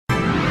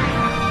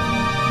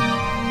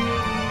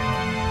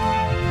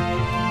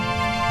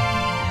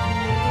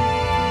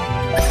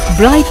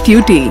bright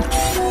future.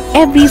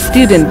 Every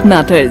student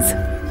matters.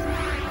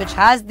 Which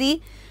has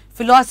the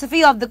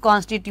philosophy of the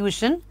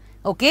Constitution,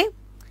 okay,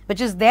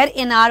 which is there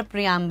in our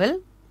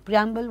preamble.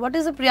 Preamble, what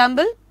is a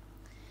preamble?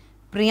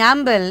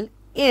 Preamble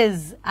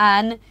is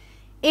an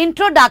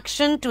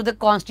introduction to the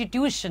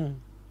Constitution.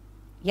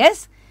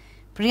 Yes,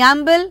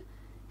 preamble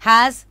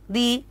has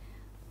the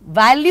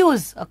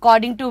values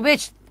according to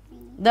which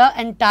the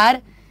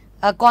entire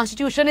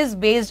Constitution is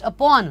based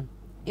upon.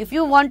 If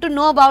you want to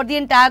know about the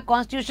entire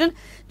Constitution,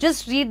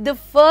 just read the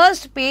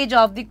first page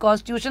of the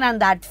Constitution,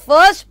 and that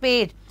first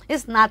page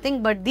is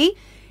nothing but the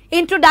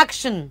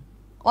introduction,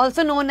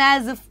 also known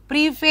as the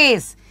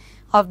preface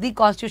of the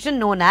Constitution,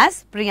 known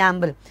as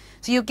preamble.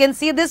 So you can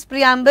see this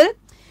preamble.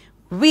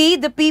 We,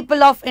 the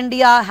people of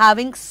India,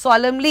 having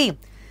solemnly,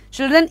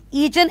 children,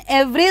 each and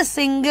every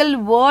single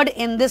word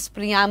in this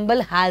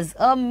preamble has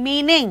a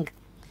meaning.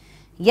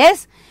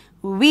 Yes,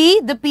 we,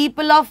 the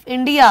people of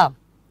India,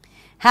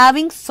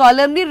 having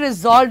solemnly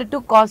resolved to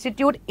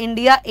constitute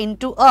India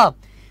into a,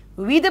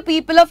 we the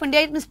people of India,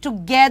 it means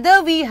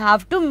together we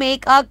have to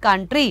make our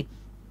country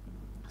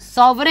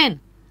sovereign.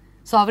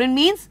 Sovereign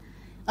means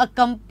a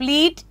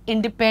complete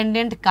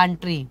independent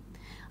country.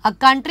 A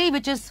country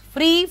which is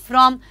free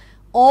from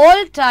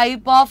all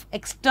type of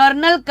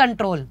external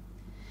control.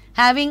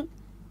 Having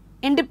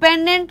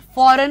independent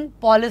foreign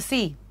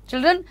policy.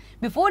 Children,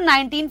 before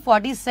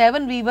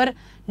 1947 we were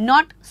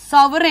not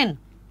sovereign.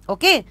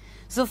 Okay.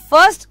 So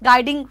first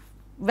guiding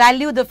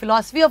value, the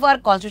philosophy of our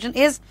Constitution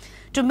is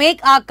to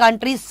make our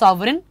country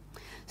sovereign.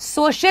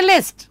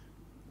 Socialist.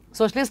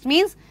 Socialist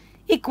means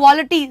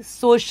equality,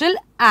 social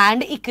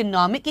and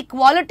economic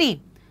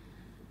equality.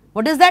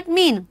 What does that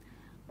mean?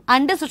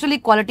 Under social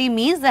equality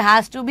means there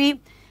has to be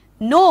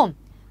no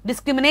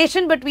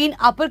discrimination between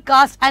upper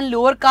caste and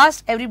lower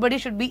caste. Everybody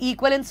should be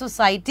equal in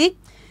society.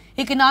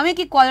 Economic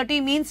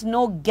equality means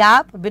no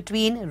gap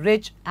between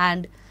rich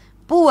and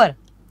poor.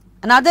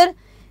 Another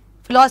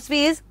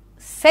philosophy is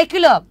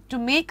secular, to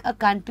make a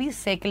country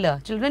secular.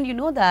 Children, you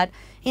know that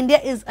India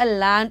is a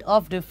land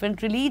of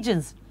different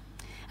religions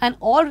and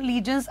all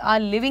religions are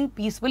living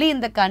peacefully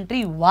in the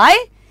country.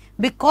 Why?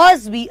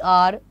 Because we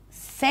are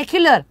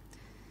secular.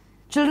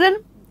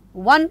 Children,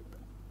 one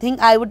thing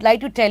I would like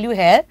to tell you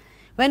here,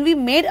 when we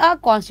made our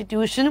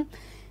Constitution,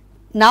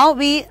 now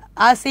we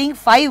are saying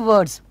 5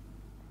 words: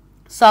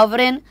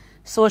 sovereign,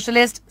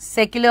 socialist,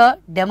 secular,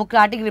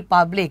 democratic,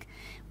 republic.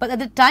 But at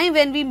the time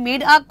when we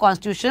made our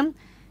Constitution,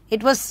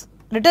 it was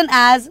written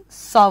as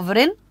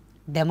sovereign,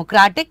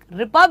 democratic,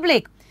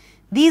 republic.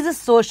 These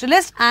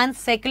socialist and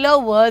secular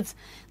words,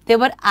 they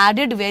were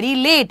added very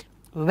late.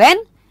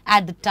 When?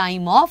 At the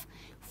time of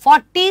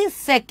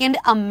 42nd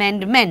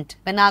Amendment.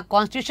 When our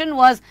Constitution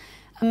was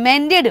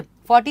amended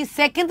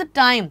 42nd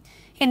time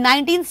in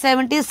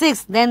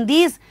 1976, then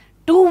these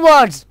 2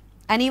 words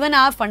and even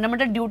our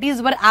fundamental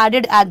duties were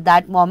added at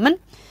that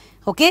moment,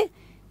 okay,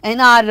 in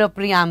our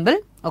preamble,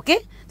 okay.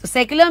 So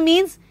secular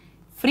means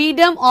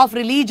freedom of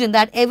religion,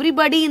 that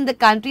everybody in the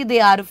country, they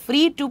are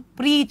free to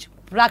preach,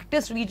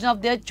 practice religion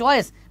of their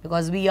choice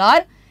because we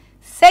are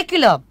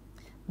secular.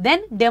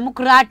 Then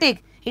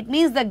democratic, it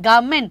means the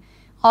government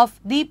of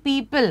the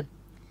people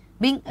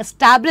being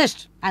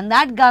established, and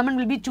that government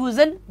will be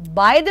chosen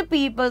by the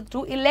people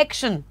through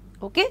election,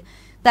 okay.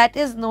 That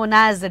is known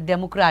as the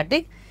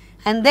democratic.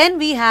 And then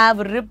we have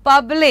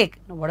republic.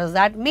 Now, what does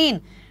that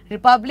mean?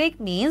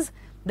 Republic means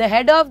the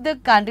head of the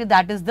country,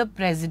 that is the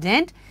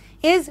president,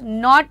 is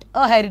not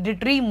a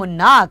hereditary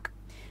monarch,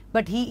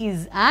 but he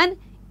is an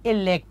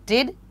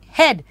elected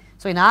head.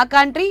 So in our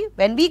country,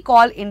 when we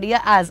call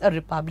India as a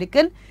republic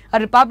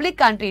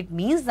country, it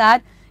means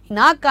that in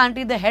our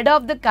country, the head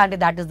of the country,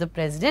 that is the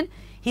president,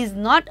 he is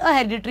not a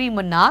hereditary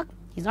monarch,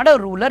 he is not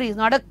a ruler, he is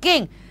not a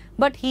king,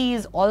 but he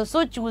is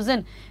also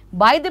chosen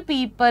by the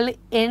people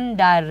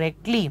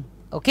indirectly,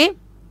 okay.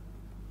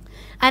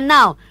 And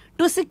now,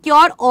 to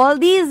secure all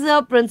these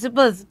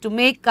principles, to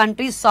make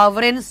country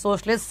sovereign,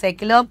 socialist,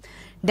 secular,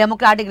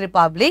 democratic,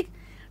 republic,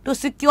 to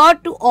secure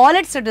to all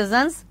its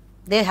citizens,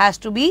 there has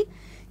to be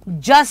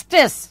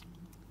justice.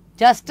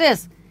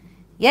 Justice.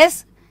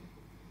 Yes.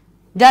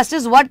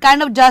 Justice, what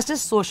kind of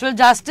justice? Social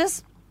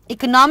justice,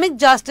 economic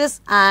justice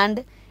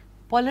and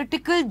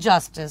political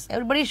justice.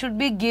 Everybody should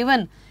be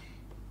given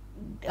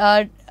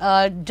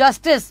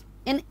justice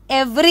in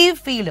every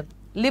field.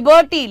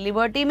 Liberty.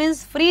 Liberty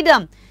means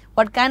freedom.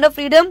 What kind of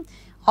freedom?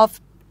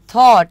 Of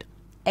thought,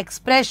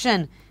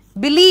 expression,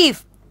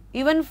 belief,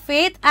 even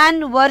faith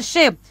and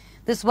worship.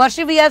 This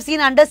worship we have seen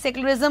under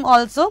secularism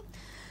also.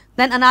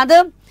 Then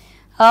another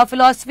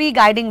philosophy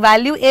guiding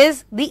value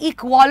is the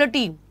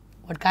equality.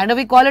 What kind of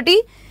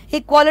equality?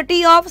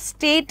 Equality of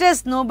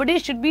status. Nobody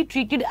should be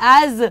treated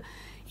as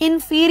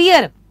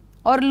inferior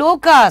or low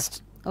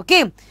caste,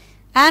 okay.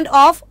 And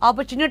of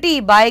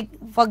opportunity,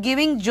 for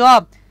giving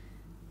job,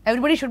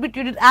 everybody should be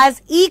treated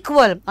as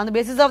equal on the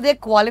basis of their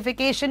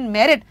qualification,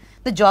 merit.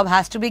 The job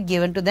has to be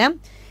given to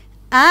them,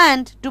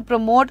 and to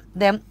promote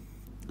them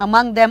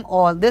among them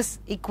all, this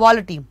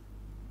equality.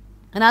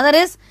 Another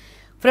is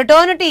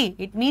fraternity.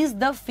 It means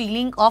the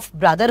feeling of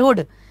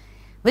brotherhood.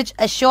 which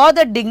assure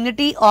the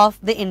dignity of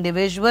the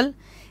individual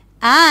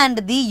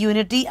and the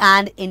unity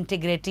and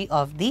integrity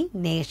of the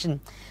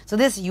nation. So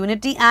this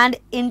unity and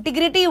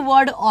integrity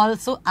word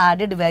also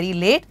added very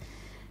late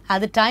at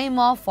the time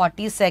of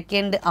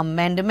 42nd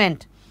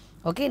Amendment,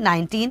 okay,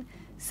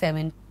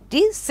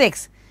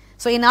 1976.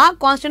 So in our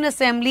Constituent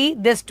Assembly,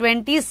 this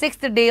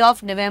 26th day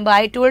of November,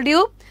 I told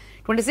you,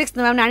 26th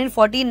November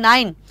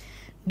 1949,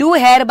 do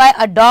hereby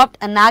adopt,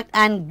 enact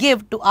and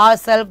give to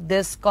ourselves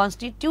this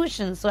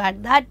Constitution. So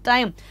at that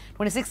time,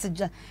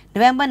 26th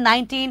November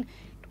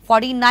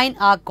 1949,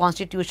 our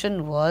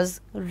Constitution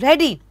was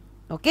ready.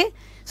 Okay.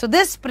 So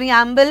this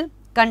preamble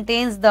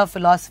contains the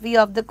philosophy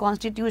of the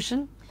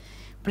Constitution.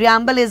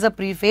 Preamble is a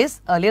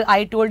preface. Earlier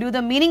I told you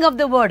the meaning of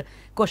the word.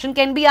 Question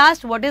can be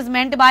asked, what is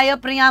meant by a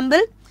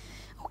preamble?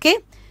 Okay.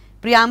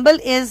 Preamble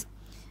is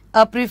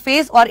a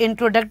preface or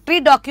introductory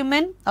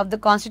document of the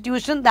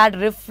Constitution that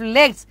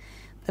reflects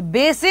the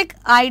basic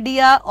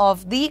idea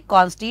of the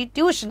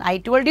Constitution. I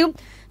told you,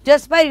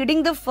 just by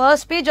reading the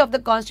first page of the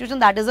Constitution,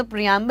 that is a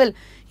preamble,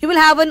 you will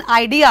have an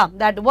idea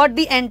that what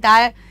the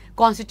entire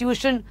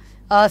Constitution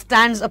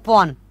stands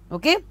upon.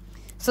 Okay.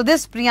 So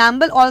this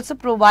preamble also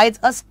provides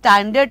a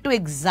standard to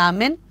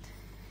examine,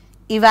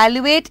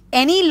 evaluate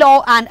any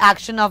law and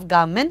action of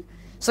government.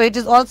 So it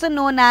is also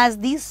known as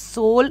the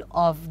soul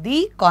of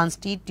the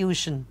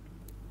Constitution.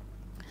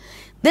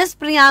 This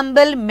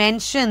preamble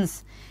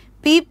mentions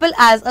people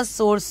as a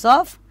source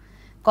of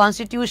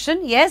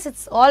Constitution. Yes,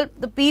 it's all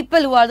the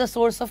people who are the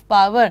source of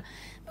power,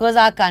 because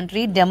our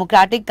country,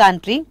 democratic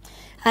country,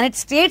 and it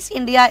states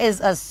India is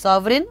a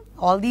sovereign.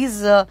 All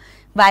these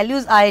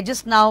values I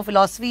just now,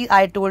 philosophy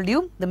I told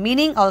you, the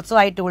meaning also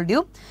I told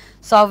you,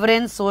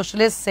 sovereign,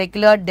 socialist,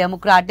 secular,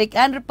 democratic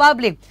and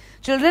republic.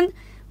 Children,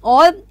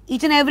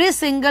 each and every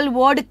single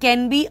word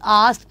can be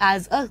asked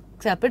as a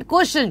separate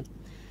question.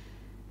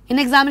 In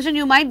examination,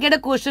 you might get a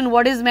question,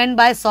 what is meant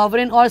by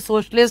sovereign or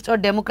socialist or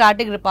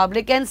democratic,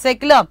 republic and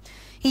secular.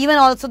 Even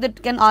also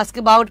that can ask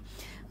about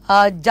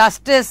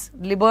justice,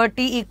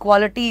 liberty,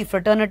 equality,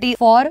 fraternity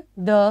for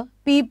the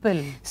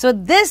people. So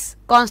this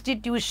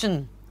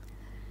Constitution,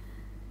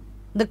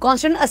 the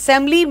Constituent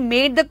Assembly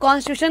made the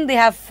Constitution. They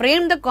have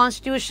framed the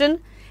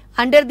Constitution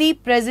under the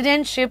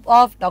presidentship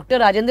of Dr.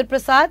 Rajendra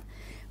Prasad.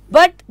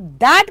 But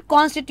that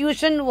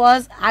Constitution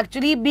was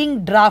actually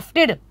being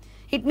drafted.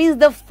 It means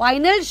the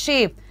final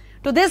shape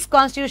to this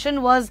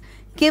Constitution was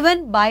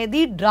given by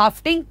the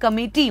drafting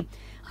committee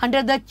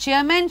under the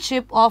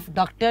chairmanship of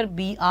Dr.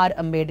 B.R.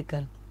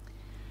 Ambedkar.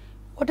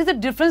 What is the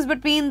difference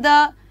between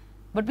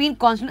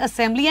Constituent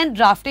Assembly and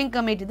drafting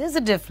committee? There is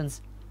a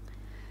difference.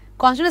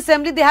 Constituent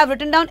Assembly, they have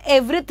written down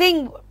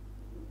everything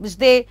which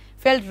they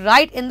felt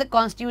right in the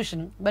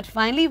Constitution. But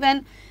finally,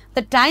 when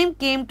the time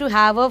came to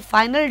have a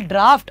final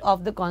draft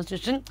of the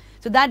Constitution,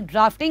 so that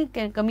drafting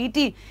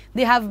committee,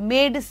 they have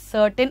made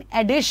certain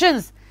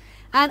additions,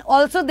 and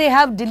also they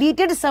have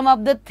deleted some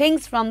of the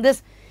things from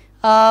this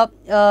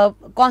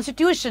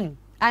Constitution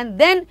and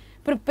then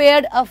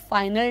prepared a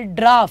final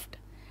draft.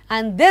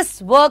 And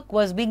this work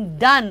was being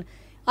done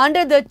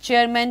under the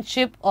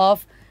chairmanship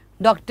of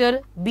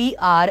Dr.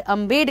 B.R.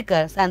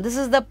 Ambedkar. And this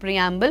is the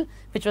preamble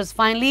which was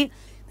finally,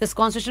 this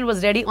Constitution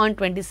was ready on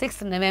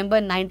 26th November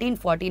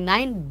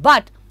 1949,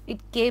 but it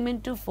came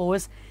into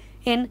force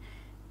on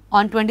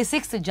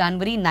 26th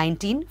January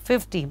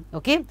 1950.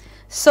 Okay.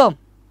 So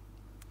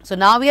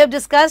now we have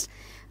discussed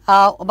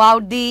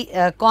about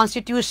the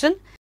Constitution.